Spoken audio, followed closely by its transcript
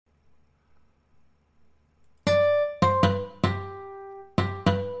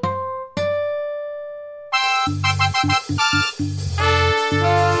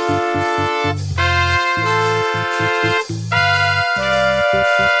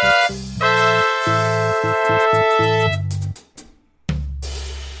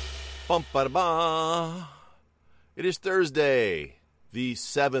Bum-ba-da-ba. It is Thursday, the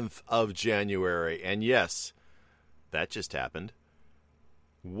 7th of January, and yes, that just happened.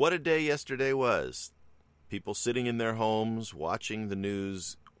 What a day yesterday was. People sitting in their homes, watching the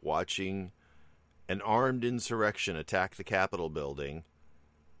news, watching an armed insurrection attack the Capitol building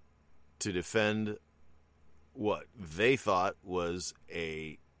to defend what they thought was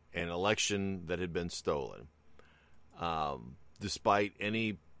an election that had been stolen. Despite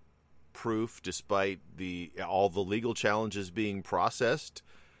any proof, despite all the legal challenges being processed,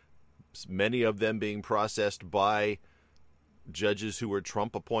 many of them being processed by judges who were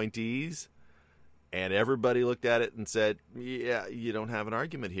Trump appointees, and everybody looked at it and said, yeah, you don't have an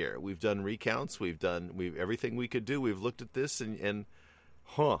argument here. We've done recounts, we've everything we could do. We've looked at this and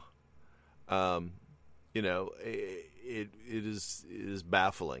it is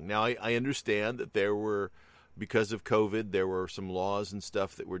baffling. Now I understand that there were, because of COVID, there were some laws and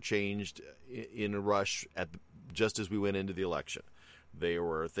stuff that were changed in a rush just as we went into the election. There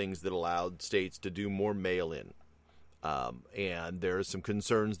were things that allowed states to do more mail-in. And there are some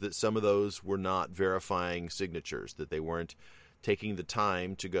concerns that some of those were not verifying signatures, that they weren't taking the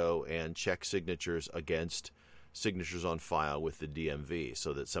time to go and check signatures against signatures on file with the DMV,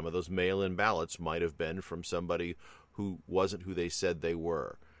 so that some of those mail-in ballots might have been from somebody who wasn't who they said they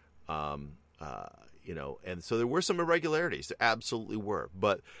were. And so there were some irregularities. There absolutely were.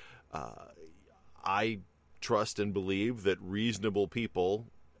 But I trust and believe that reasonable people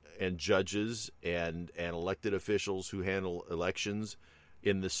and judges and elected officials who handle elections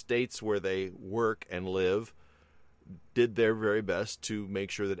in the states where they work and live did their very best to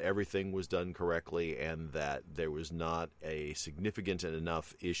make sure that everything was done correctly and that there was not a significant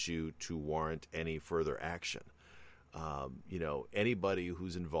enough issue to warrant any further action. Anybody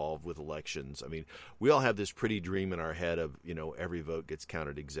who's involved with elections, I mean, we all have this pretty dream in our head of, every vote gets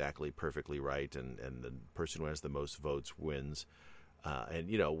counted exactly, perfectly right, and the person who has the most votes wins.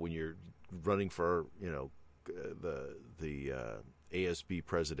 When you're running for, the ASB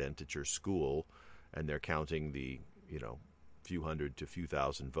president at your school, and they're counting the, few hundred to few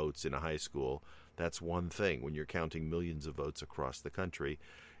thousand votes in a high school, that's one thing. When you're counting millions of votes across the country,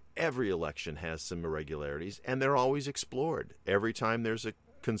 every election has some irregularities, and they're always explored. Every time there's a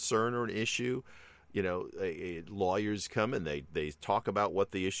concern or an issue, lawyers come and they talk about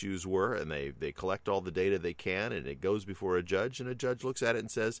what the issues were, and they collect all the data they can, and it goes before a judge, and a judge looks at it and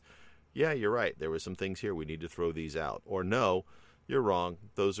says, yeah, you're right, there were some things here, we need to throw these out. Or no, you're wrong,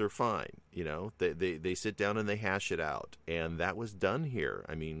 those are fine. They sit down and they hash it out, and that was done here.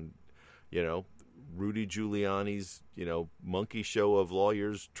 I mean, Rudy Giuliani's, monkey show of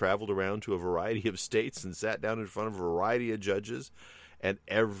lawyers traveled around to a variety of states and sat down in front of a variety of judges, and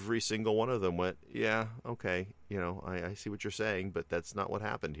every single one of them went, yeah, okay, I see what you're saying, but that's not what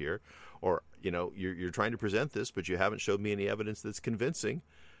happened here. Or, you're trying to present this, but you haven't showed me any evidence that's convincing.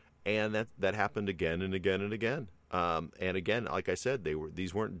 And that happened again and again and again. And again, like I said,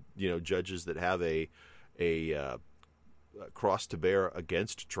 these weren't, judges that have a cross to bear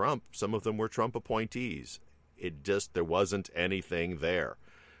against Trump. Some of them were Trump appointees. There wasn't anything there.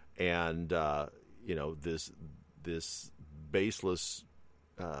 And, this baseless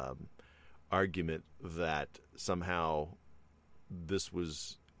argument that somehow this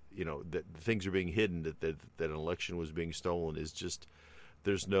was, that things are being hidden, that an election was being stolen is just,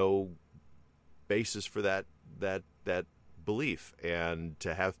 there's no basis for that belief. And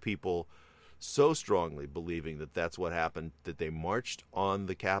to have people so strongly believing that that's what happened, that they marched on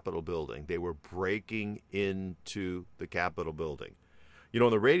the Capitol building. They were breaking into the Capitol building. On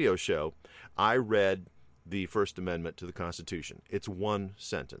the radio show, I read the First Amendment to the Constitution. It's one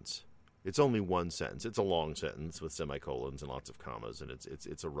sentence. It's only one sentence. It's a long sentence with semicolons and lots of commas, and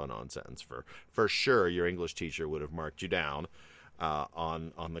it's a run-on sentence. For sure, your English teacher would have marked you down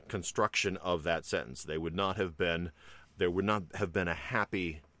on the construction of that sentence. There would not have been a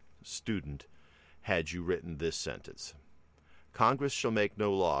happy student had you written this sentence. Congress shall make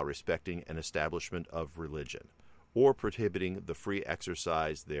no law respecting an establishment of religion, or prohibiting the free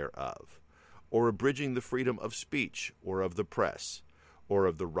exercise thereof, or abridging the freedom of speech or of the press, or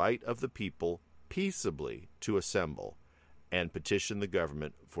of the right of the people peaceably to assemble and petition the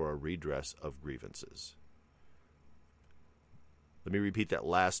government for a redress of grievances. Let me repeat that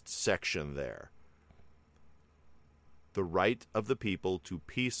last section there. The right of the people to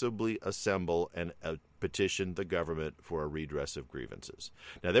peaceably assemble and petition the government for a redress of grievances.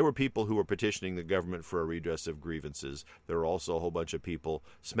 Now, there were people who were petitioning the government for a redress of grievances. There were also a whole bunch of people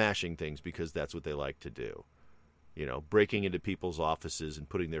smashing things because that's what they like to do. You know, breaking into people's offices and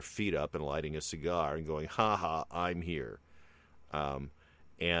putting their feet up and lighting a cigar and going, ha ha, I'm here.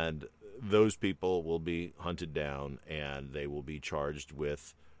 And those people will be hunted down and they will be charged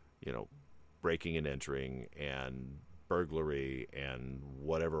with, you know, breaking and entering and burglary and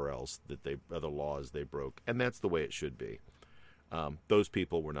whatever else that other laws they broke. And that's the way it should be. Those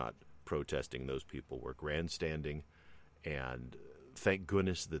people were not protesting. Those people were grandstanding. And thank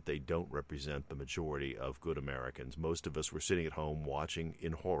goodness that they don't represent the majority of good Americans. Most of us were sitting at home watching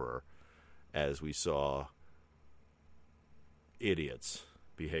in horror as we saw idiots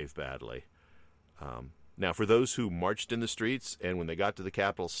behave badly. Now, for those who marched in the streets and when they got to the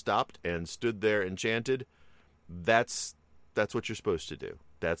Capitol stopped and stood there and chanted, that's what you're supposed to do.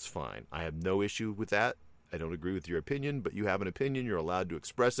 That's fine. I have no issue with that. I don't agree with your opinion, but you have an opinion. You're allowed to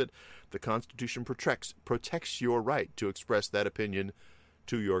express it. The Constitution protects your right to express that opinion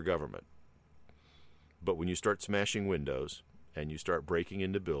to your government. But when you start smashing windows and you start breaking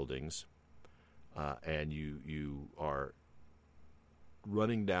into buildings and you are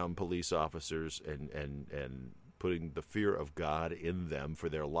running down police officers and putting the fear of God in them for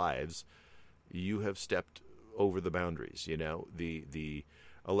their lives, you have stepped over the boundaries. You know, the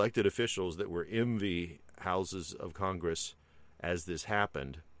elected officials that were in the houses of Congress as this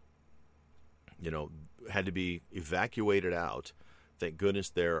happened, you know, had to be evacuated out. Thank goodness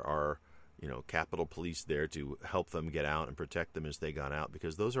there are, you know, Capitol Police there to help them get out and protect them as they got out,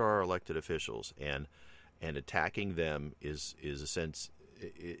 because those are our elected officials, and attacking them is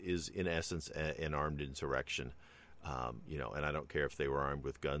in essence an armed insurrection. You know, and I don't care if they were armed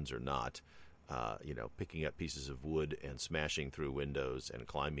with guns or not. You know, picking up pieces of wood and smashing through windows and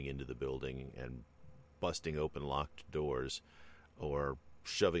climbing into the building and busting open locked doors, or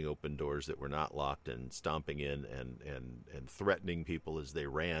shoving open doors that were not locked and stomping in and threatening people as they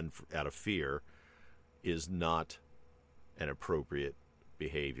ran out of fear is not an appropriate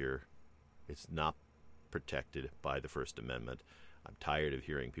behavior. It's not protected by the First Amendment. I'm tired of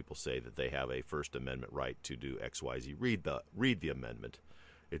hearing people say that they have a First Amendment right to do XYZ. Read the amendment.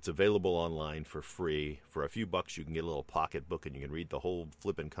 It's available online for free. For a few bucks, you can get a little pocket book and you can read the whole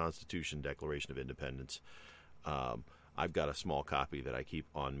flippin' Constitution, Declaration of Independence. I've got a small copy that I keep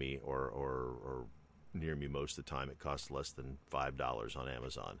on me or near me most of the time. It costs less than $5 on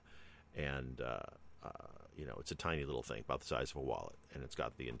Amazon. And, you know, it's a tiny little thing, about the size of a wallet. And it's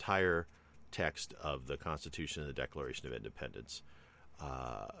got the entire text of the Constitution and the Declaration of Independence.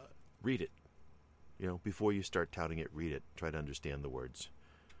 Read it. You know, before you start touting it, read it. Try to understand the words.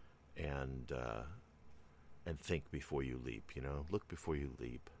 And think before you leap, you know. Look before you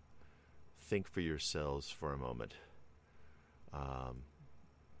leap. Think for yourselves for a moment.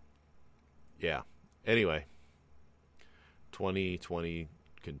 Yeah. Anyway, 2020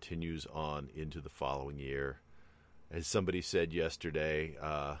 continues on into the following year. As somebody said yesterday,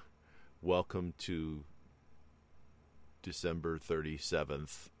 welcome to December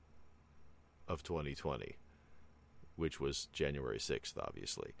 37th of 2020, which was January 6th,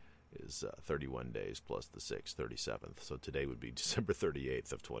 obviously, is 31 days plus the 6th, 37th. So today would be December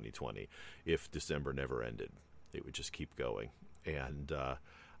 38th of 2020. If December never ended, it would just keep going. And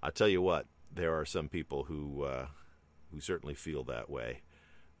I'll tell you what, there are some people who certainly feel that way.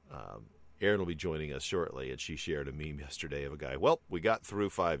 Erin will be joining us shortly, and she shared a meme yesterday of a guy, well, we got through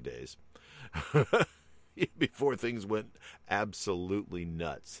 5 days before things went absolutely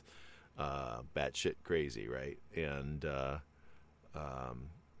nuts. Batshit crazy, right? And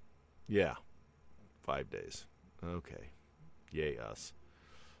yeah, 5 days. Okay, yay us.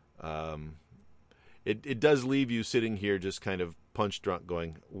 It does leave you sitting here just kind of punch drunk,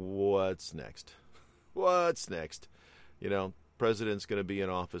 going, "What's next? What's next?" You know, president's going to be in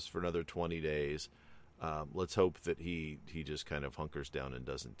office for another 20 days. Let's hope that he just kind of hunkers down and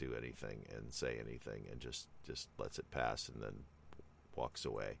doesn't do anything and say anything and just lets it pass and then walks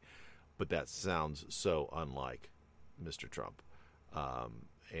away. But that sounds so unlike Mr. Trump.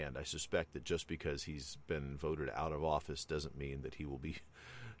 And I suspect that just because he's been voted out of office doesn't mean that he will be,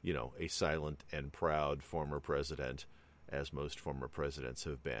 you know, a silent and proud former president, as most former presidents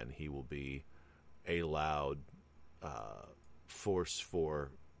have been. He will be a loud force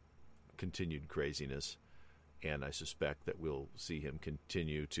for continued craziness. And I suspect that we'll see him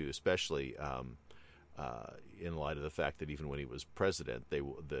continue to, especially in light of the fact that even when he was president,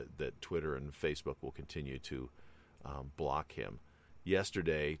 that Twitter and Facebook will continue to block him.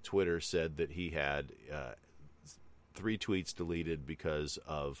 Yesterday, Twitter said that he had 3 tweets deleted because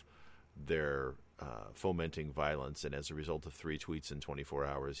of their fomenting violence, and as a result of 3 tweets in 24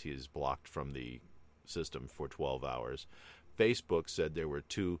 hours, he is blocked from the system for 12 hours. Facebook said there were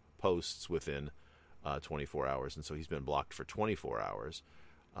 2 posts within 24 hours, and so he's been blocked for 24 hours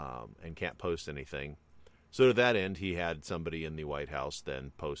and can't post anything. So to that end, he had somebody in the White House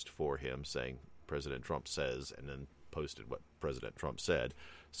then post for him saying President Trump says, and then posted what President Trump said.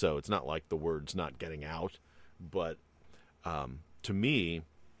 So it's not like the word's not getting out. But to me,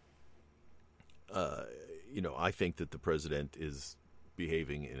 I think that the president is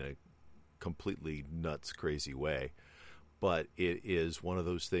behaving in a completely nuts, crazy way. But it is one of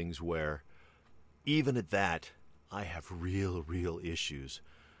those things where even at that, I have real issues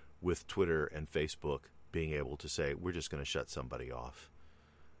with Twitter and Facebook being able to say, we're just going to shut somebody off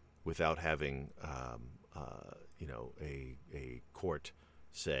without having, a court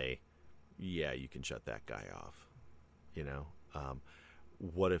say, yeah, you can shut that guy off.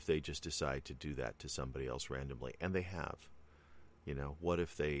 What if they just decide to do that to somebody else randomly? And they have. What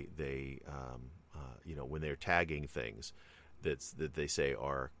if they when they're tagging things that they say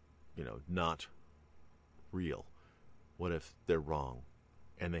are, not real? What if they're wrong?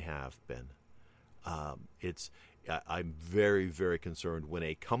 And they have been. I'm very, very concerned when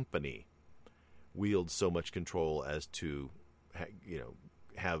a company wields so much control as to,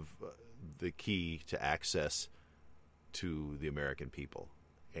 have the key to access to the American people.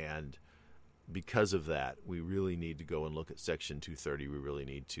 And because of that, we really need to go and look at Section 230. We really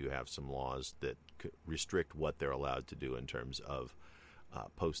need to have some laws that restrict what they're allowed to do in terms of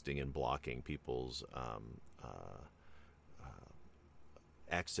posting and blocking people's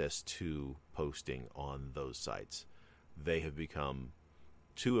access to posting on those sites. They have become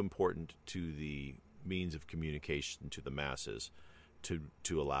too important to the means of communication to the masses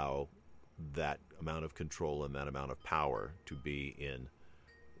to allow that amount of control and that amount of power to be in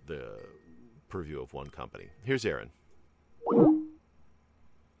the purview of one company. Here's Aaron.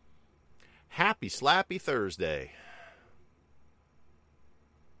 Happy Slappy Thursday.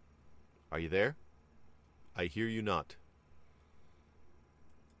 Are you there? I hear you not.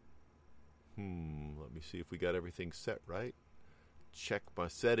 Let me see if we got everything set right. Check my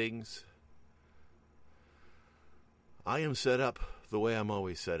settings. I am set up the way I'm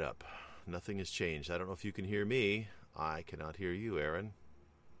always set up. Nothing has changed. I don't know if you can hear me. I cannot hear you, Aaron.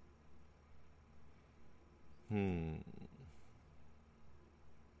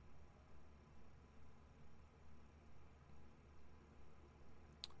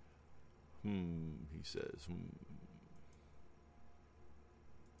 He says,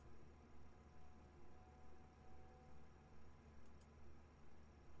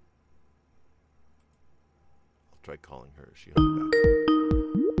 I'll try calling her. She hung back.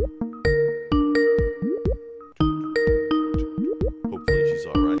 Hopefully she's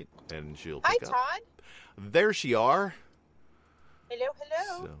all right, and she'll pick up. Hi, Todd. There she are.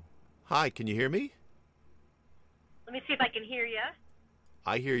 Hello. Hi, can you hear me? Let me see if I can hear you.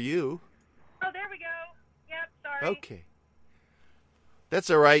 I hear you. Oh, there we go. Yep, sorry. Okay. That's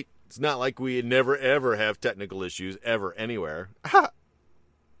all right. It's not like we never, ever have technical issues, ever, anywhere.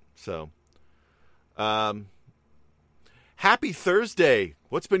 So, happy Thursday.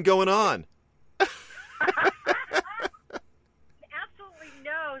 What's been going on? Absolutely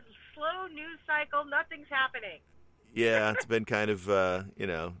no. Slow news cycle. Nothing's happening. Yeah, it's been kind of a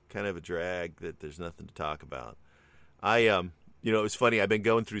drag that there's nothing to talk about. It was funny. I've been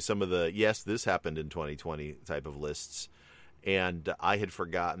going through some of the, yes, this happened in 2020 type of lists. And I had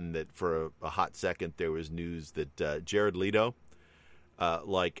forgotten that for a hot second there was news that Jared Leto,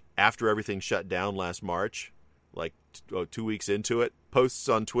 after everything shut down last March, 2 weeks into it, posts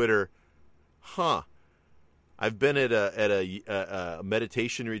on Twitter, I've been at a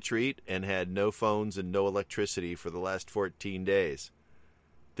meditation retreat and had no phones and no electricity for the last 14 days.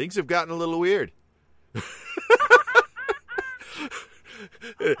 Things have gotten a little weird. Oh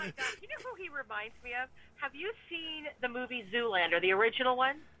my God. You know who he reminds me of? Have you seen the movie Zoolander, the original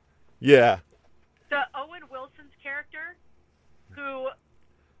one? Yeah. The Owen Wilson's character who,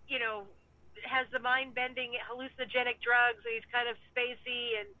 has the mind-bending hallucinogenic drugs and he's kind of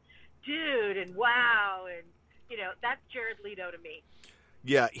spacey and dude and wow and, that's Jared Leto to me.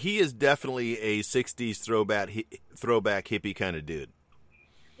 Yeah, he is definitely a 60s throwback hippie kind of dude.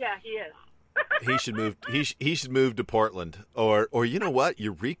 Yeah, he is. He should move. He should move to Portland, or you know what,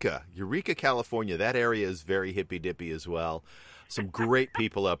 Eureka, California. That area is very hippy dippy as well. Some great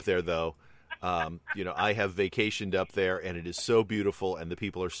people up there, though. I have vacationed up there, and it is so beautiful, and the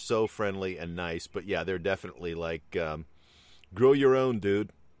people are so friendly and nice. But yeah, they're definitely grow your own,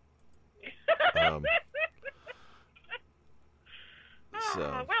 dude.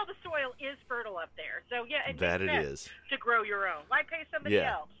 Well, the soil is fertile up there, so yeah, it that makes it sense is. to grow your own. Why pay somebody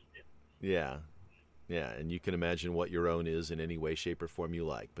Yeah. else? Yeah. Yeah, and you can imagine what your own is in any way, shape, or form you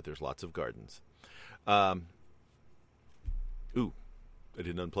like, but there's lots of gardens. Ooh, I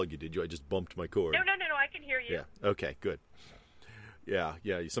didn't unplug you, did you? I just bumped my cord. No, I can hear you. Yeah, okay, good. Yeah.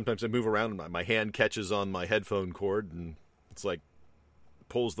 Sometimes I move around and my hand catches on my headphone cord, and it's like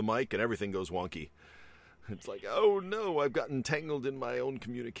pulls the mic and everything goes wonky. It's like, oh no, I've gotten tangled in my own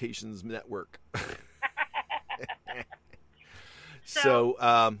communications network.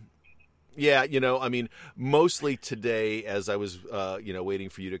 So, yeah, I mean, mostly today, as I was, waiting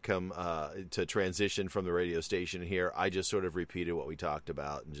for you to come to transition from the radio station here, I just sort of repeated what we talked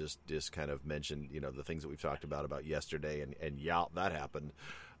about and just kind of mentioned, the things that we've talked about yesterday, and yeah, that happened.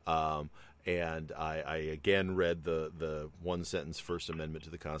 And I again read the one sentence First Amendment to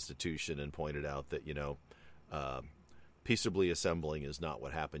the Constitution and pointed out that, peaceably assembling is not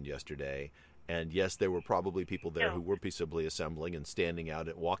what happened yesterday. And yes, there were probably people there who were peaceably assembling and standing out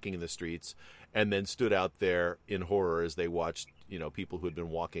and walking in the streets, and then stood out there in horror as they watched, people who had been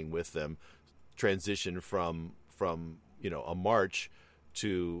walking with them transition from a march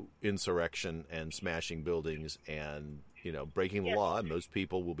to insurrection and smashing buildings and, breaking the law. And those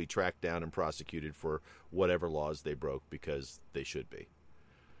people will be tracked down and prosecuted for whatever laws they broke, because they should be.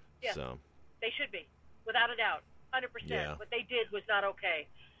 Yeah, so they should be, without a doubt, 100%. Yeah. What they did was not okay.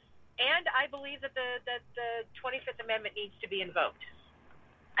 And I believe that the 25th Amendment needs to be invoked.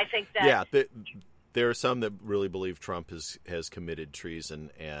 I think that... Yeah, there are some that really believe Trump has committed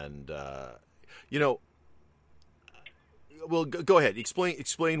treason, and, well, go ahead.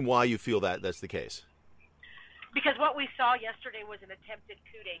 Explain why you feel that's the case. Because what we saw yesterday was an attempted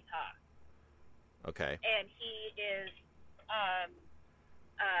coup d'etat. Okay. And he is...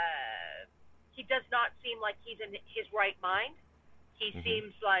 he does not seem like he's in his right mind. He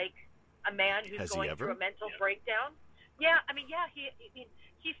seems like a man who's going through a mental breakdown. Yeah, I mean,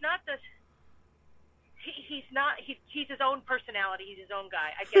 he's not this. He's his own personality. He's his own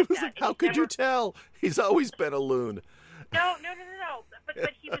guy. I get that. How could you tell? He's always been a loon. No.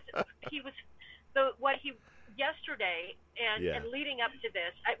 But he was yesterday and leading up to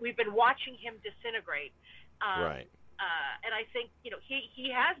this, we've been watching him disintegrate. Right. And I think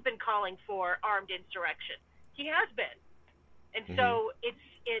he has been calling for armed insurrection. He has been. And so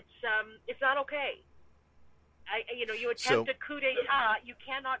it's not okay. You attempt a coup d'etat, you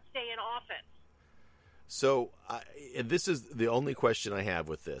cannot stay in office. So, and this is the only question I have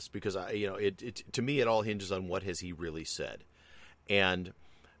with this, because to me it all hinges on what has he really said. And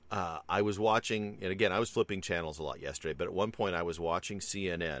I was watching, and again I was flipping channels a lot yesterday, but at one point I was watching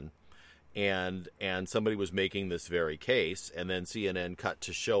CNN, and somebody was making this very case, and then CNN cut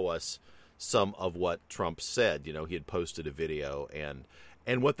to show us some of what Trump said. He had posted a video,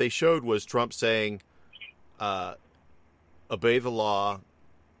 and what they showed was Trump saying, obey the law,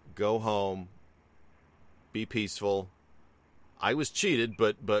 go home, be peaceful. I was cheated,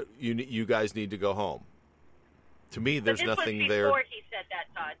 but you guys need to go home. To me, there's nothing there. Before he said that,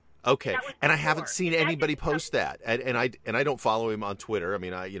 Todd. Okay, and I haven't seen anybody post that, and I don't follow him on Twitter. I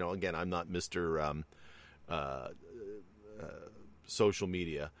mean, again, I'm not Mr. Social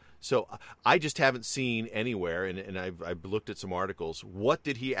media. So I just haven't seen anywhere, and I've looked at some articles. What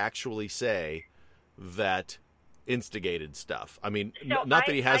did he actually say that instigated stuff? I mean, not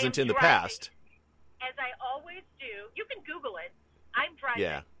that he hasn't in the past. As I always do, you can Google it. I'm driving.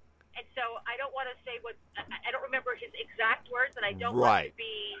 Yeah. And so I don't want to say I don't remember his exact words, and I don't want to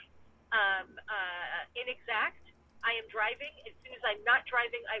be inexact. I am driving. As soon as I'm not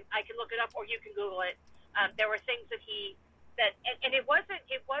driving, I can look it up, or you can Google it. There were things that and it wasn't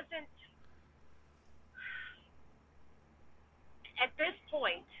at this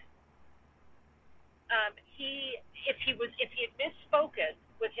point, if he had misspoken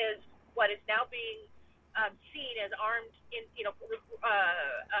with his what is now being seen as armed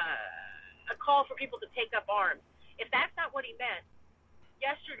a call for people to take up arms. If that's not what he meant,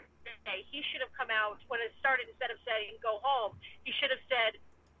 yesterday he should have come out when it started. Instead of saying go home, he should have said,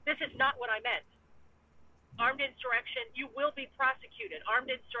 "This is not what I meant. Armed insurrection, you will be prosecuted. Armed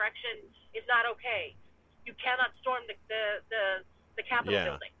insurrection is not okay. You cannot storm the Capitol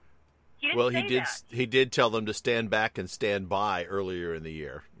building." He didn't say that. He did tell them to stand back and stand by earlier in the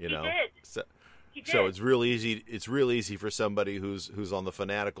year. He did. So it's real easy. It's real easy for somebody who's on the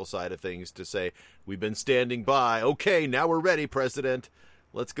fanatical side of things to say, "We've been standing by. Okay, now we're ready, President.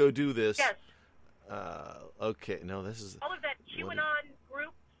 Let's go do this." Yes. Okay. No, this is all of that QAnon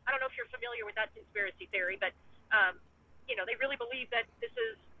group. I don't know if you're familiar with that conspiracy theory, but they really believe that this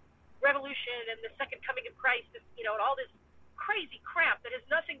is revolution and the second coming of Christ, and all this crazy crap that has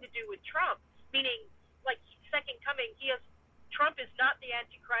nothing to do with Trump, meaning like second coming. Trump is not the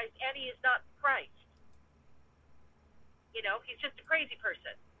Antichrist, and he is not Christ. You know, he's just a crazy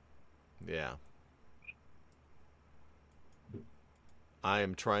person. Yeah. I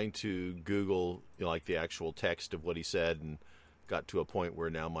am trying to Google, like the actual text of what he said, and got to a point where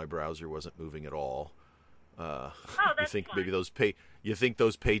now my browser wasn't moving at all. That's you think fun. maybe you think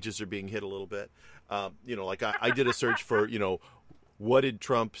those pages are being hit a little bit? Like I did a search for, what did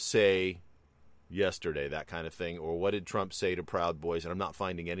Trump say yesterday, that kind of thing, or what did Trump say to Proud Boys, and I'm not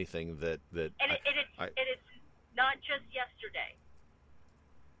finding anything that. And it's not just yesterday.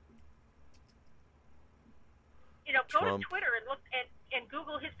 Go Trump. to Twitter and look and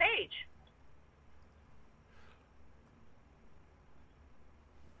Google his page.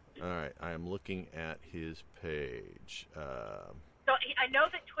 All right, I am looking at his page. So I know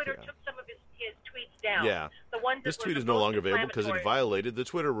that Twitter took some of his tweets down. Yeah. The ones that This were tweet the is no most longer available because it inflammatory. violated the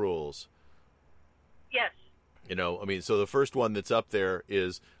Twitter rules. Yes. So the first one that's up there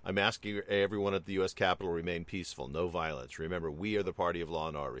is, I'm asking everyone at the U.S. Capitol remain peaceful, no violence. Remember, we are the party of law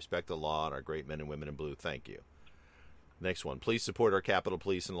and order. Respect the law and our great men and women in blue. Thank you. Next one, please support our Capitol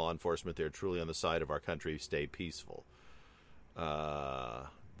Police and law enforcement. They're truly on the side of our country. Stay peaceful.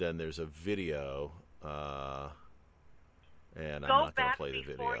 Then there's a video, and I'm not going to play the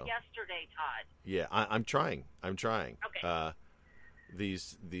video. Go back before yesterday, Todd. Yeah, I'm trying. Okay.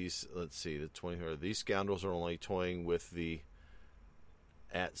 These let's see, these scoundrels are only toying with the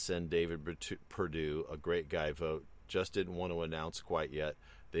at send David Perdue, a great guy vote. Just didn't want to announce quite yet.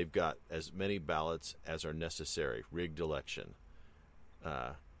 They've got as many ballots as are necessary. Rigged election.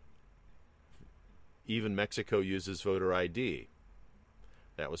 Even Mexico uses voter ID.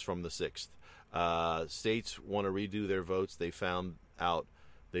 That was from the 6th. States want to redo their votes. They found out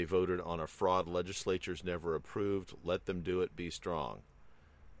they voted on a fraud legislatures never approved. Let them do it. Be strong.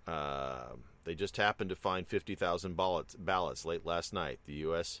 They just happened to find 50,000 ballots late last night. The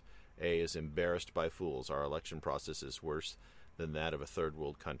USA is embarrassed by fools. Our election process is worse than that of a third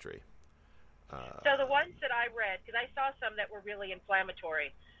world country. So the ones that I read, because I saw some that were really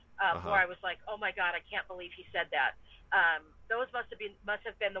inflammatory, where I was like, "Oh my God, I can't believe he said that." Those must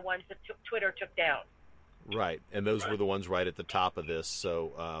have been the ones that Twitter took down. Right, and those were the ones right at the top of this.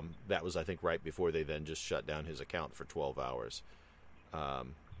 So that was, I think, right before they then just shut down his account for 12 hours.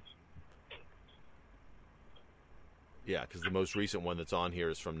 Yeah, because the most recent one that's on here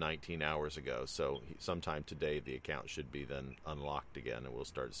is from 19 hours ago. So sometime today, the account should be then unlocked again, and we'll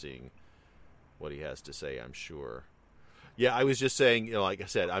start seeing what he has to say, I'm sure. Yeah, I was just saying, like I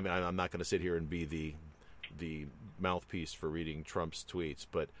said, I'm not going to sit here and be the mouthpiece for reading Trump's tweets,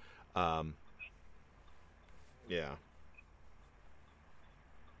 but yeah.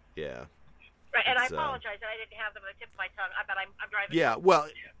 Right, and I apologize that I didn't have them on the tip of my tongue, but I'm driving. Yeah, well,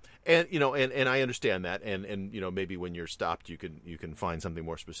 and and I understand that, and maybe when you're stopped, you can find something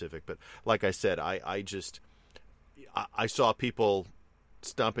more specific. But like I said, I saw people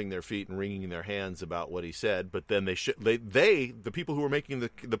stomping their feet and wringing their hands about what he said, but then the people who were making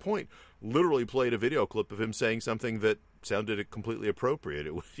the point literally played a video clip of him saying something that sounded completely appropriate.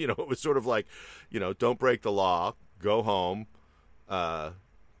 It was it was sort of like, don't break the law, go home,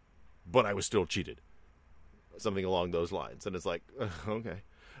 but I was still cheated, something along those lines. And it's like, okay,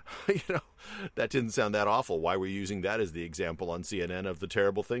 that didn't sound that awful. Why were you using that as the example on CNN of the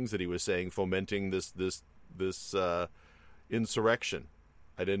terrible things that he was saying, fomenting this insurrection?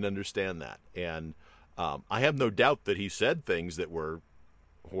 I didn't understand that. And I have no doubt that he said things that were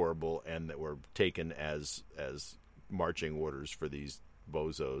horrible and that were taken as marching orders for these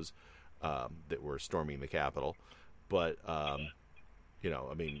bozos that were storming the Capitol. But,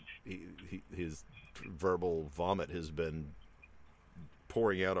 his verbal vomit has been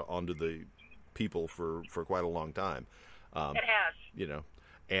pouring out onto the people for quite a long time. It has.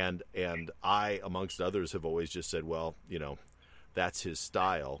 And I, amongst others, have always just said, well, that's his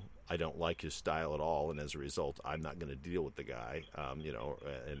style. I don't like his style at all, and as a result, I'm not going to deal with the guy.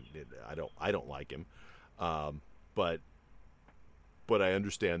 I don't like him. But I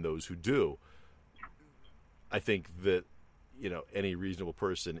understand those who do. I think that any reasonable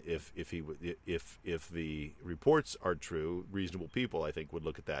person, if the reports are true, reasonable people, I think, would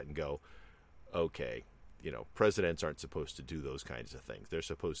look at that and go, okay, presidents aren't supposed to do those kinds of things. They're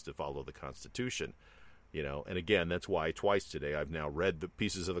supposed to follow the Constitution. And again, that's why twice today I've now read the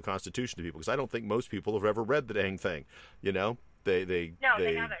pieces of the Constitution to people, because I don't think most people have ever read the dang thing. They haven't.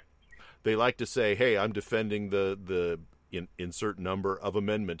 They like to say, hey, I'm defending the insert number of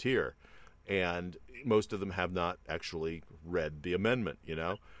amendment here. And most of them have not actually read the amendment,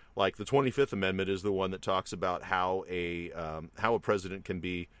 Like the 25th Amendment is the one that talks about how a president can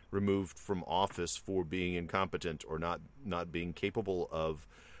be removed from office for being incompetent or not being capable of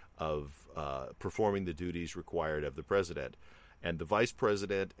performing the duties required of the president. And the vice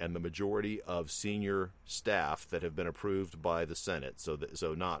president and the majority of senior staff that have been approved by the Senate, so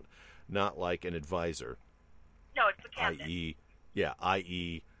not like an advisor. No, it's the cabinet.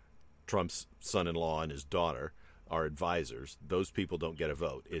 i.e. Trump's son-in-law and his daughter are advisors. Those people don't get a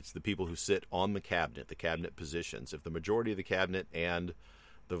vote. It's the people who sit on the cabinet positions. If the majority of the cabinet and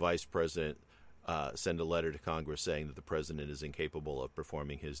the vice president send a letter to Congress saying that the president is incapable of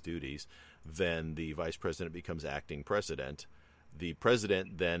performing his duties, then the vice president becomes acting president. The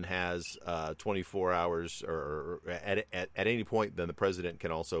president then has 24 hours, or at any point, then the president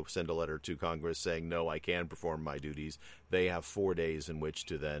can also send a letter to Congress saying, no, I can perform my duties. They have 4 days in which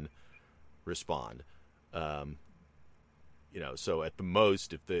to then respond. So at the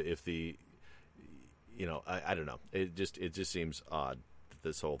most, if the I don't know. It just seems odd that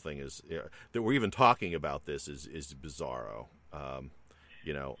this whole thing is that we're even talking about this is bizarro. So at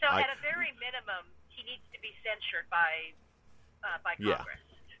a very minimum, he needs to be censured by Congress. Yeah.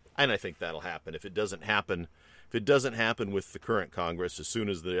 And I think that'll happen. If it doesn't happen with the current Congress, as soon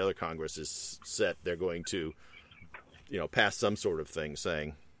as the other Congress is set, they're going to, pass some sort of thing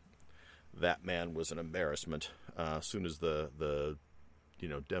saying that man was an embarrassment. As soon as the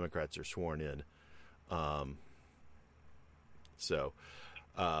Democrats are sworn in.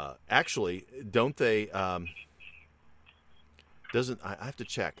 Actually, don't they? I have to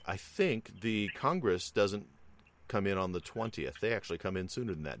check. I think the Congress doesn't come in on the 20th. They actually come in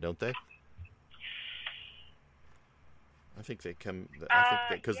sooner than that, don't they? I think they come. I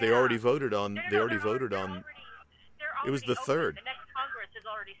think because they already voted on. It was the 3rd. The next Congress has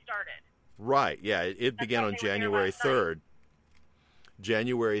already started. Right. Yeah. It began on January 3rd.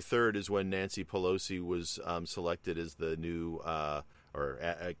 January 3rd is when Nancy Pelosi was selected as the new,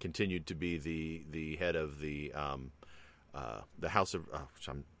 continued to be the head of the House of.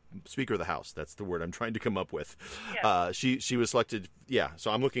 Speaker of the House. That's the word I'm trying to come up with. Yeah. She was selected. Yeah. So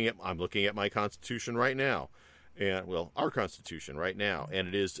I'm looking at my Constitution right now, and our Constitution right now, and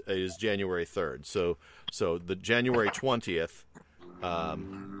it is January 3rd. So the January 20th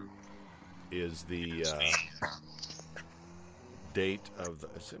is the date of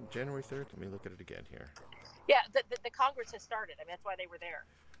is it January 3rd. Let me look at it again here. Yeah, the Congress has started. I mean, that's why they were there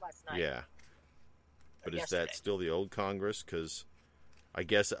last night. Yeah. But is that still the old Congress? Because I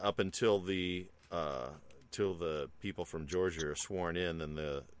guess up until till the people from Georgia are sworn in, then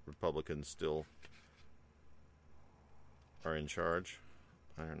the Republicans still are in charge.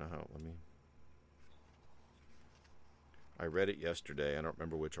 I don't know how. I read it yesterday. I don't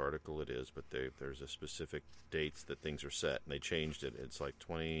remember which article it is, but there's a specific dates that things are set, and they changed it. It's like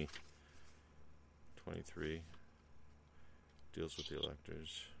 2023 deals with the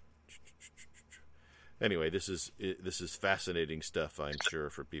electors. Anyway, this is fascinating stuff, I'm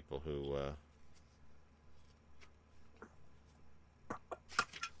sure, for people who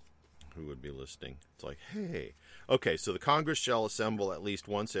would be listening. It's like, hey, okay, so the Congress shall assemble at least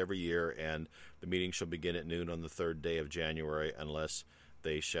once every year, and the meeting shall begin at noon on the 3rd day of January, unless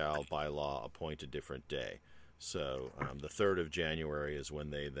they shall, by law, appoint a different day. So the 3rd of January is when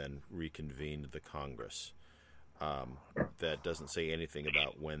they then reconvened the Congress. That doesn't say anything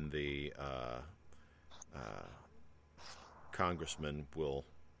about when the congressman will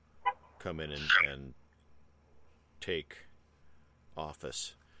come in and take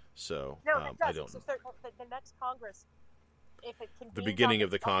office. So I don't. So the next Congress, if it convenes the beginning on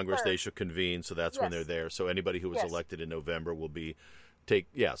of the Congress, they should convene. So that's when they're there. So anybody who was elected in November will be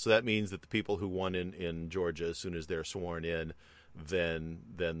So that means that the people who won in Georgia, as soon as they're sworn in, then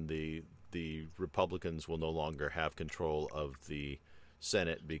the Republicans will no longer have control of the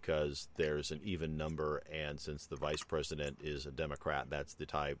Senate because there's an even number, and since the vice president is a Democrat, that's the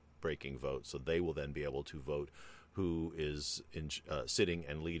tie-breaking vote. So they will then be able to vote who is sitting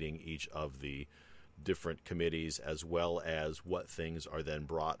and leading each of the different committees, as well as what things are then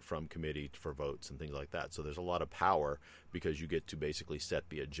brought from committee for votes and things like that. So there's a lot of power because you get to basically set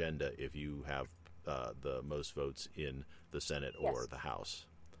the agenda if you have the most votes in the Senate or the House.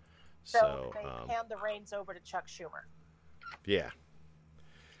 So they hand the reins over to Chuck Schumer. Yeah.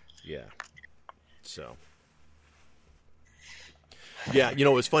 Yeah. So. Yeah,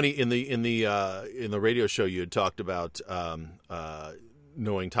 it's funny in the radio show you had talked about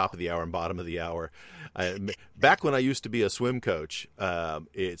knowing top of the hour and bottom of the hour. Back when I used to be a swim coach,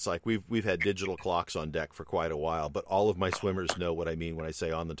 it's like we've had digital clocks on deck for quite a while, but all of my swimmers know what I mean when I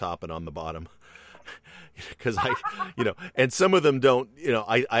say on the top and on the bottom. because and some of them don't.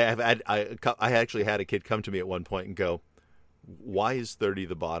 I actually had a kid come to me at one point and go, "Why is 30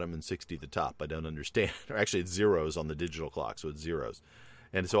 the bottom and 60 the top? I don't understand." Or actually, it's zeros on the digital clock, so it's zeros.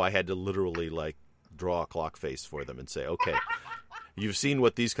 And so I had to literally draw a clock face for them and say, "Okay, you've seen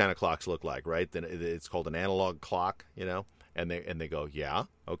what these kind of clocks look like, right? Then it's called an analog clock, And they go, "Yeah,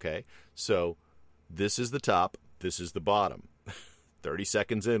 okay. So this is the top, this is the bottom. 30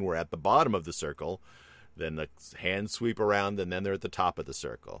 seconds in, we're at the bottom of the circle. Then the hands sweep around, and then they're at the top of the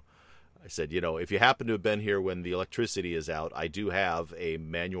circle." I said, if you happen to have been here when the electricity is out, I do have a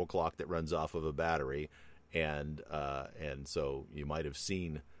manual clock that runs off of a battery, and so you might have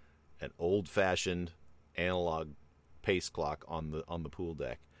seen an old-fashioned analog pace clock on the pool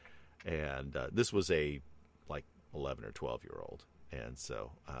deck, and this was a 11 or 12-year-old, and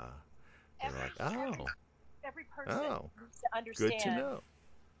so they're like, "Oh, every person needs to understand. Good to know."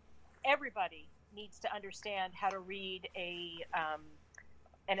 Everybody needs to understand how to read an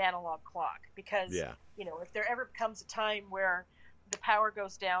analog clock, because if there ever comes a time where the power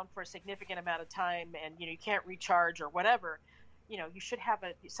goes down for a significant amount of time and you can't recharge or whatever, you should have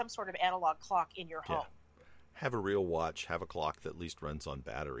some sort of analog clock in your home. Have a real watch. Have a clock that at least runs on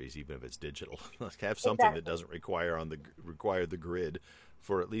batteries, even if it's digital. Have something that doesn't require the grid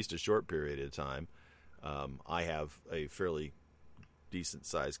for at least a short period of time. I have a fairly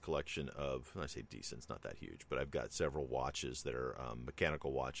decent-sized collection of, when I say decent, it's not that huge, but I've got several watches that are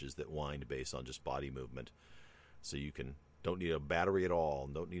mechanical watches that wind based on just body movement. So you don't need a battery at all,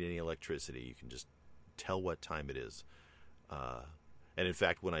 don't need any electricity. You can just tell what time it is. And in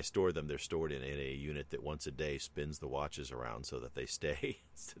fact, when I store them, they're stored in a unit that once a day spins the watches around so that they stay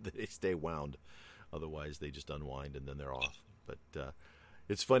wound. Otherwise, they just unwind and then they're off. But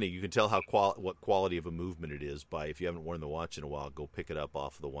it's funny. You can tell what quality of a movement it is by, if you haven't worn the watch in a while, go pick it up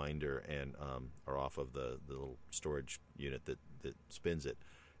off the winder and or off of the little storage unit that spins it,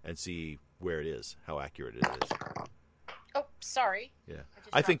 and see where it is, how accurate it is. Oh, sorry. Yeah,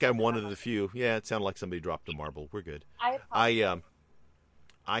 I think I'm one of the few. Yeah, it sounded like somebody dropped a marble. We're good. I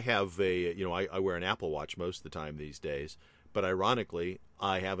have I wear an Apple Watch most of the time these days, but ironically,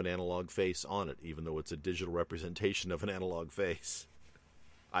 I have an analog face on it, even though it's a digital representation of an analog face.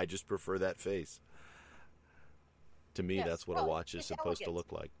 I just prefer that face. To me, that's what a watch is supposed to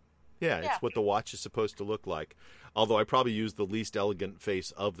look like. Yeah, it's what the watch is supposed to look like. Although I probably use the least elegant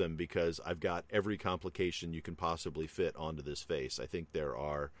face of them because I've got every complication you can possibly fit onto this face. I think there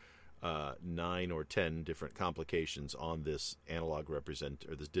are 9 or 10 different complications on this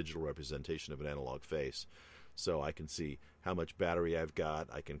this digital representation of an analog face. So I can see how much battery I've got.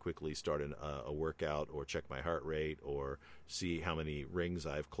 I can quickly start a workout or check my heart rate or see how many rings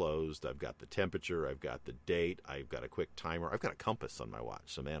I've closed. I've got the temperature. I've got the date. I've got a quick timer. I've got a compass on my watch.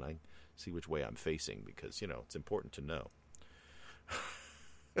 So, man, I see which way I'm facing because, it's important to know.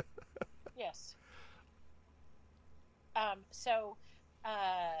 Yes. I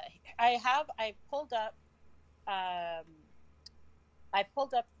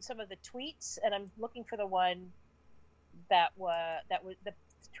pulled up some of the tweets, and I'm looking for the one that was the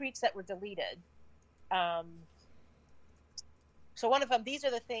tweets that were deleted. So one of them, these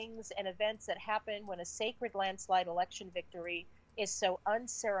are the things and events that happen when a sacred landslide election victory is so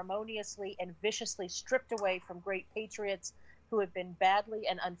unceremoniously and viciously stripped away from great patriots who have been badly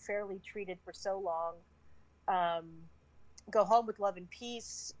and unfairly treated for so long. Go home with love and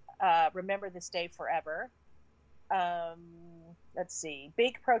peace. Remember this day forever. Let's see.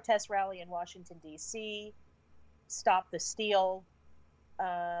 Big protest rally in Washington, D.C. Stop the steal. Hang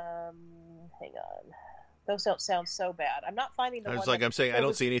on. Those don't sound so bad. I'm not finding the one. It's like I'm saying, I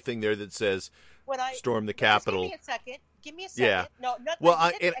don't see anything there that says storm the Capitol. Give me a second. Yeah. No,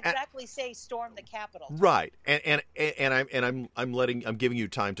 I didn't exactly say storm the Capitol. Right. And I'm giving you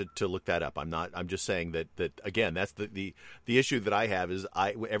time to look that up. I'm just saying that again, that's the issue that I have is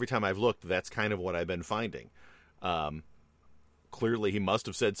every time I've looked, that's kind of what I've been finding. Clearly he must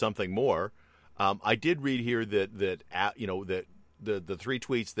have said something more. I did read here that the 3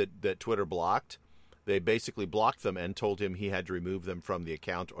 tweets that Twitter blocked, they basically blocked them and told him he had to remove them from the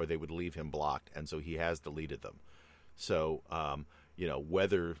account or they would leave him blocked, and so he has deleted them. So,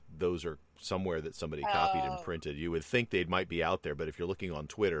 whether those are somewhere that somebody copied and printed, you would think they might be out there, but if you're looking on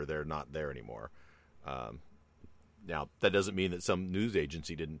Twitter, they're not there anymore. Now, that doesn't mean that some news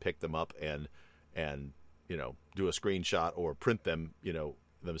agency didn't pick them up and do a screenshot or print them,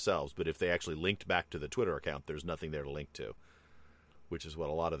 themselves. But if they actually linked back to the Twitter account, there's nothing there to link to, which is what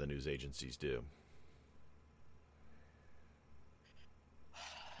a lot of the news agencies do.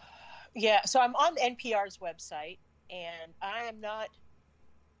 Yeah, so I'm on NPR's website, and I am not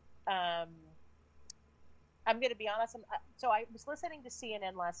I'm going to be honest. So I was listening to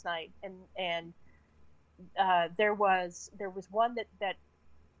CNN last night, and there was one that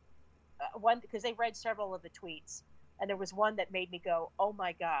one, because they read several of the tweets, and there was one that made me go, "Oh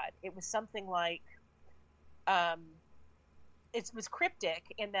my God!" It was something like, it was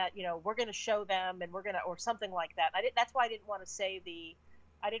cryptic in that, we're going to show them, and we're going to, or something like that. That's why I didn't want to say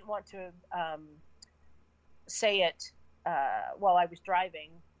it while I was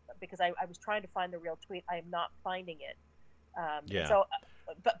driving, because I was trying to find the real tweet. I am not finding it. Yeah.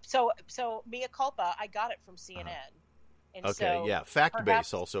 So mea culpa. I got it from CNN. And okay. so yeah.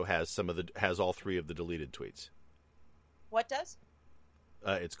 FactBase also has all three of the deleted tweets. What does?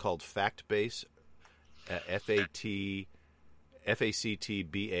 It's called FactBase.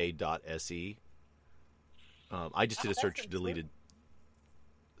 FACTBA.se. I just did a search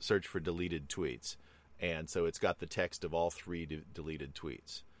for deleted tweets, and so it's got the text of all three deleted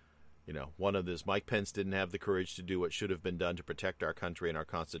tweets. One of this: Mike Pence didn't have the courage to do what should have been done to protect our country and our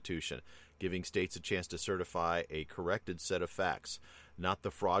Constitution, giving states a chance to certify a corrected set of facts, not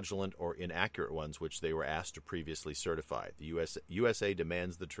the fraudulent or inaccurate ones which they were asked to previously certify. The USA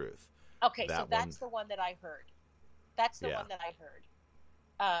demands the truth. Okay, so that's the one that I heard. That's the one that I heard.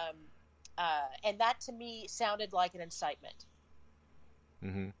 And that to me sounded like an incitement.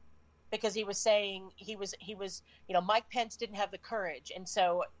 Mm-hmm. Because he was saying he was Mike Pence didn't have the courage, and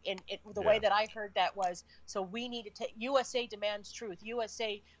so the way that I heard that was, so we need to take, USA demands truth,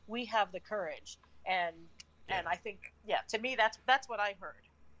 USA, we have the courage, and I think, to me that's what I heard.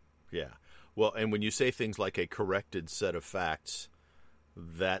 Yeah. Well, and when you say things like a corrected set of facts,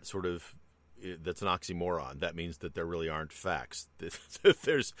 that's an oxymoron. That means that there really aren't facts.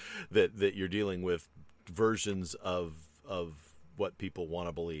 There's that you're dealing with versions of what people want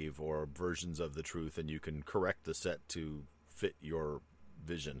to believe, or versions of the truth, and you can correct the set to fit your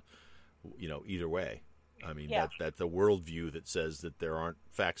vision. Either way. I mean, that's a worldview that says that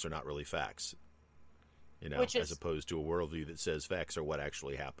facts are not really facts. As opposed to a worldview that says facts are what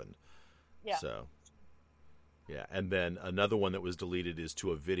actually happened. Yeah. So. Yeah, and then another one that was deleted is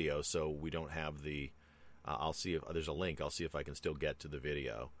to a video, so we don't have the. I'll see if there's a link. I'll see if I can still get to the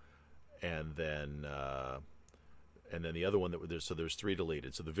video, and then the other one there's three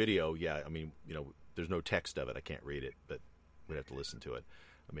deleted. So the video, there's no text of it. I can't read it, but we'd have to listen to it.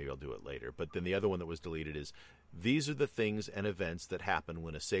 Or maybe I'll do it later. But then the other one that was deleted is, these are the things and events that happen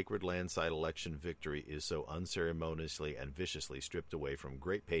when a sacred landslide election victory is so unceremoniously and viciously stripped away from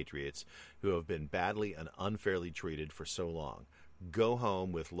great patriots who have been badly and unfairly treated for so long. Go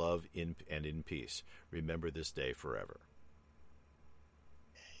home with love and in peace. Remember this day forever.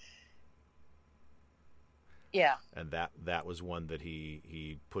 Yeah. And that was one that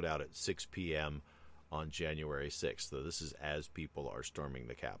he put out at 6 p.m. on January 6th. So this is as people are storming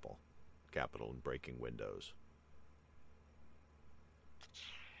the Capitol and breaking windows.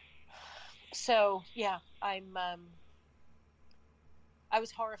 So I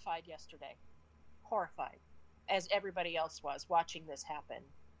was horrified yesterday, as everybody else was, watching this happen.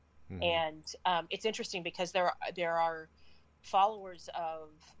 Mm-hmm. And it's interesting because there are followers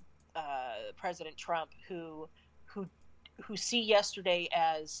of President Trump who see yesterday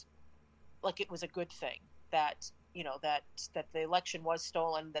as like it was a good thing, that that the election was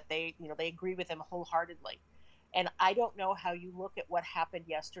stolen, that they agree with him wholeheartedly. And I don't know how you look at what happened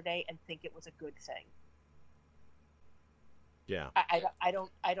yesterday and think it was a good thing. Yeah. I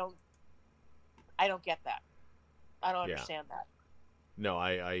don't get that. I don't understand that. No,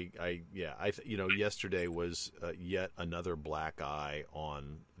 yesterday was yet another black eye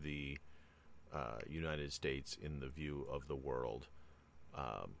on the United States in the view of the world,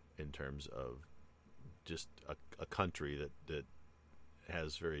 in terms of just a country that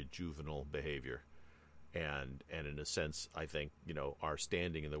has very juvenile behavior. And in a sense, I think, our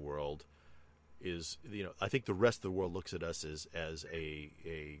standing in the world is, I think the rest of the world looks at us as a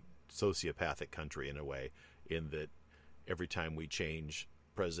sociopathic country in a way, in that every time we change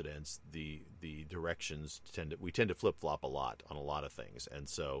presidents, the directions tend to flip-flop a lot on a lot of things. And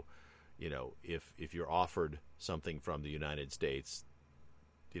so, if you're offered something from the United States,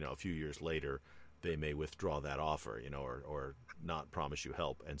 a few years later, they may withdraw that offer, or not promise you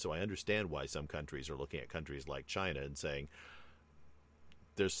help. And so I understand why some countries are looking at countries like China and saying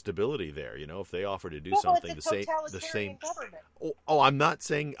there's stability there. If they offer to do something, it's a totalitarian government.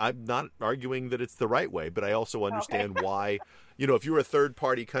 I'm not arguing that it's the right way, but I also understand why, if you're a third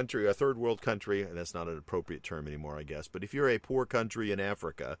party country, a third world country, and that's not an appropriate term anymore, I guess, but if you're a poor country in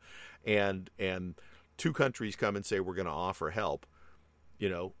Africa and two countries come and say, we're going to offer help,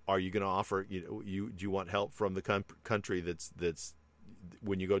 are you going to offer, do you want help from the country that's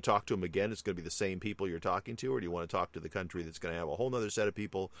when you go talk to them again, it's going to be the same people you're talking to, or do you want to talk to the country that's going to have a whole other set of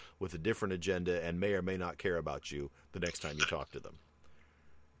people with a different agenda and may or may not care about you the next time you talk to them?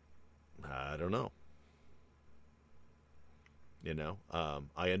 I don't know. You know,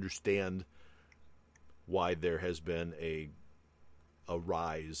 I understand why there has been a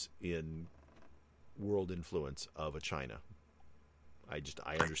rise in world influence of a China. I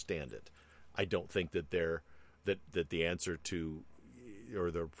understand it. I don't think that that the answer to,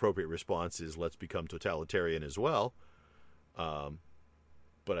 or the appropriate response is, let's become totalitarian as well.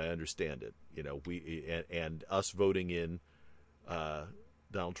 But I understand it. You know, and us voting in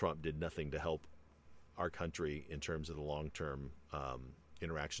Donald Trump did nothing to help our country in terms of the long-term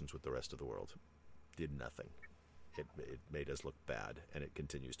interactions with the rest of the world. Did nothing. It made us look bad, and it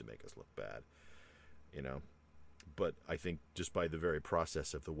continues to make us look bad. You know, but I think just by the very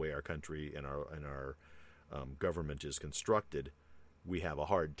process of the way our country and our government is constructed, we have a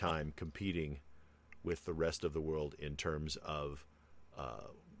hard time competing with the rest of the world in terms of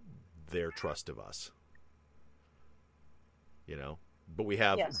their trust of us. You know, but we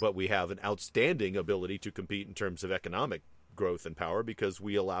have an outstanding ability to compete in terms of economic growth and power because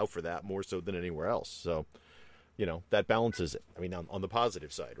we allow for that more so than anywhere else. So, you know, that balances it. I mean, on the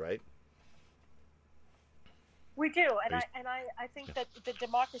positive side, right? We do, and I think that the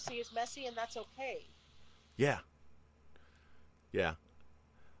democracy is messy, and that's okay. Yeah.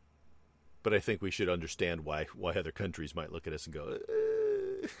 But I think we should understand why other countries might look at us and go,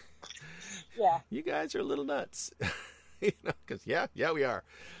 yeah, you guys are a little nuts. You know, because we are.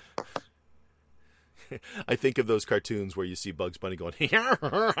 I think of those cartoons where you see Bugs Bunny going, you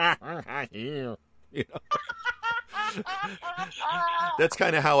know. That's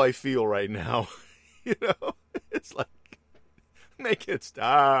kind of how I feel right now. You know, it's like, make it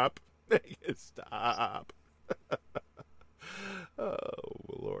stop. Oh,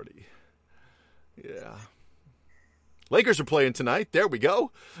 Lordy. Yeah. Lakers are playing tonight. There we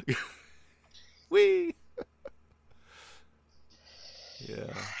go. Whee.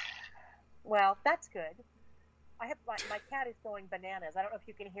 Yeah. Well, that's good. I have my cat is going bananas. I don't know if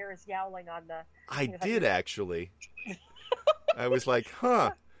you can hear his yowling on the. I did actually. I was like,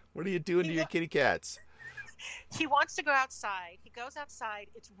 huh. What are you doing to your kitty cats? He wants to go outside. He goes outside.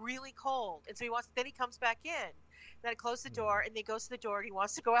 It's really cold. And so then he comes back in. Then I close the door, and then he goes to the door, and he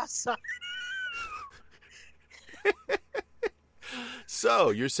wants to go outside.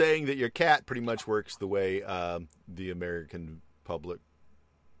 So, you're saying that your cat pretty much works the way the American public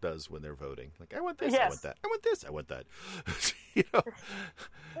does when they're voting. Like, I want this, yes. I want that. I want this, I want that. You know?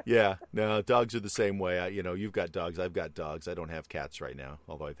 Yeah, no, dogs are the same way. You've got dogs, I've got dogs. I don't have cats right now,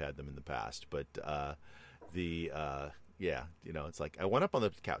 although I've had them in the past. But it's like, I went up on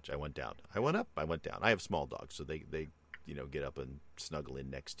the couch, I went down. I went up, I went down. I have small dogs, so they get up and snuggle in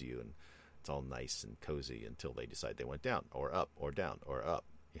next to you, and it's all nice and cozy until they decide they went down, or up, or down, or up.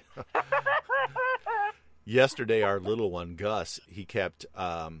 Yesterday, our little one, Gus, he kept,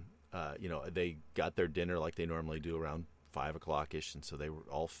 they got their dinner like they normally do around 5 o'clock-ish, and so they were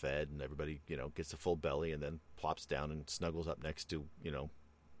all fed, and everybody, gets a full belly and then plops down and snuggles up next to,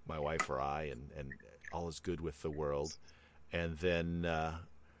 my wife or I, and all is good with the world. And then a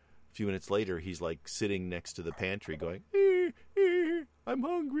few minutes later, he's like sitting next to the pantry going, I'm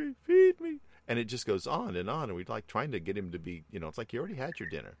hungry, feed me. And it just goes on, and we'd like trying to get him to be, it's like you already had your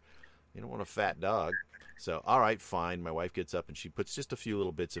dinner. You don't want a fat dog. So, all right, fine. My wife gets up and she puts just a few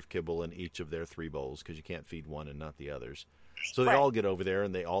little bits of kibble in each of their 3 bowls because you can't feed one and not the others. So they all get over there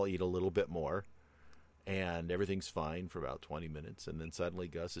and they all eat a little bit more. And everything's fine for about 20 minutes. And then suddenly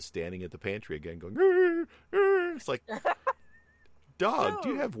Gus is standing at the pantry again going, "Arr, arr." It's like, dog, do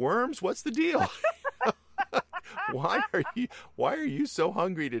you have worms? What's the deal? Why are you so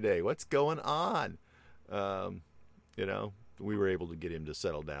hungry today? What's going on? We were able to get him to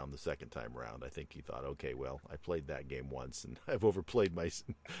settle down the second time around. I think he thought, okay, well, I played that game once and I've overplayed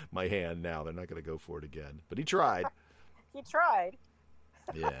my hand now. They're not going to go for it again. But he tried. He tried.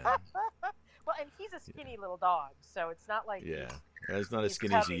 Yeah. Well, and he's a skinny little dog, so it's not like it's not as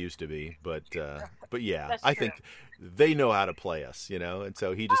skinny as he used to be, but yeah, I think they know how to play us, and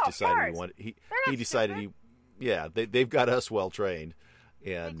so he just decided he decided they've got us well trained,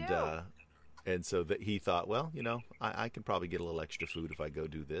 and so that he thought, well, I can probably get a little extra food if I go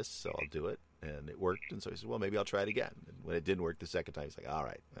do this, so I'll do it, and it worked, and so he said, well, maybe I'll try it again, and when it didn't work the second time, he's like, all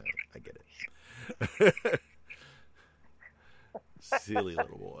right, I get it. Silly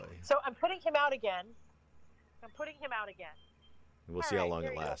little boy. So I'm putting him out again. We'll see how long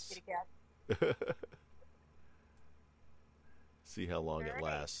it lasts. See how long it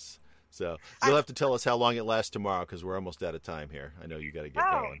lasts. So you'll have to tell us how long it lasts tomorrow, because we're almost out of time here. I know you got to get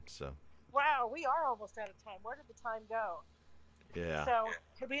going. So wow, we are almost out of time. Where did the time go? yeah. So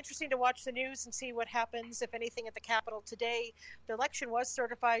it'll be interesting to watch the news and see what happens, if anything, at the Capitol today. The election was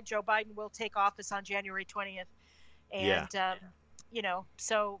certified. Joe Biden will take office on January 20th. And,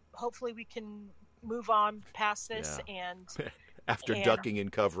 so hopefully we can move on past this. Yeah. And After ducking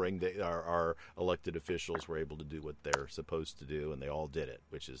and covering, our elected officials were able to do what they're supposed to do, and they all did it,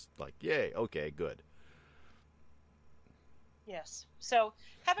 which is like, yay, okay, good. Yes. So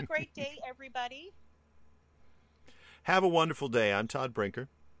have a great day, everybody. Have a wonderful day. I'm Todd Brinker.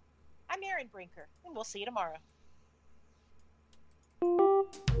 I'm Erin Brinker, and we'll see you tomorrow.